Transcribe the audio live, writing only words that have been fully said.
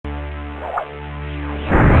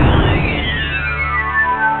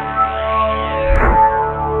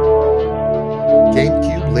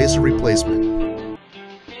laser replacement.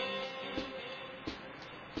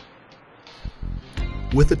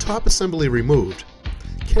 With the top assembly removed,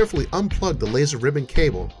 carefully unplug the laser ribbon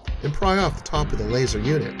cable and pry off the top of the laser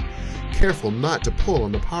unit, careful not to pull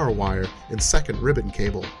on the power wire and second ribbon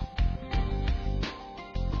cable.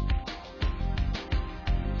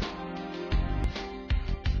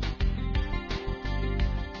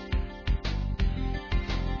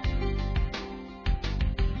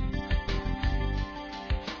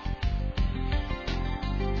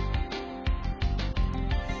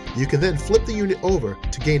 You can then flip the unit over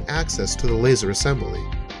to gain access to the laser assembly.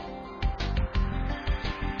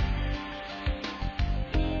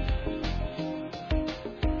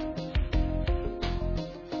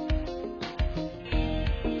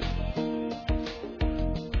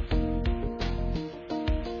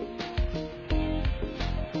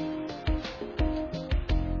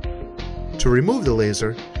 To remove the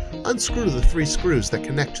laser, unscrew the 3 screws that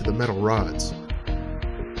connect to the metal rods.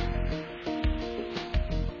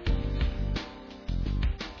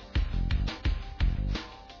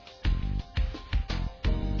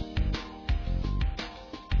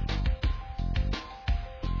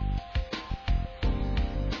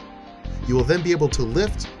 You will then be able to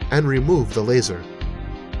lift and remove the laser.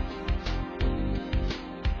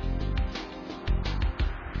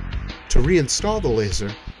 To reinstall the laser,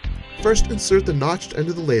 first insert the notched end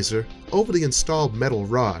of the laser over the installed metal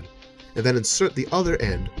rod, and then insert the other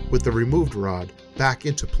end with the removed rod back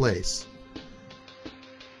into place.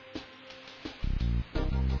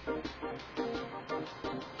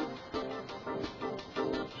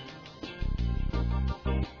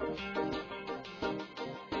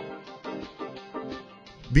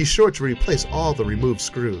 Be sure to replace all the removed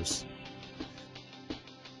screws.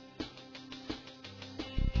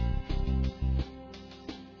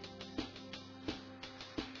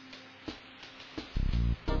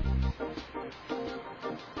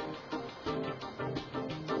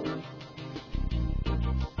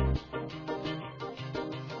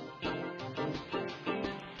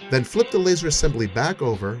 Then flip the laser assembly back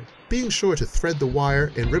over, being sure to thread the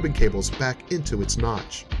wire and ribbon cables back into its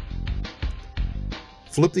notch.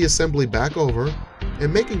 Flip the assembly back over,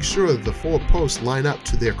 and making sure that the 4 posts line up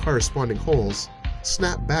to their corresponding holes,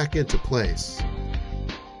 snap back into place.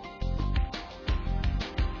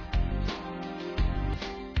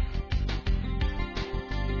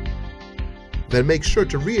 Then make sure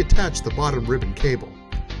to reattach the bottom ribbon cable.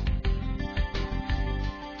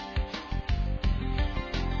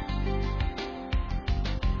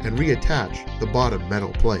 And reattach the bottom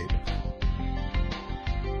metal plate.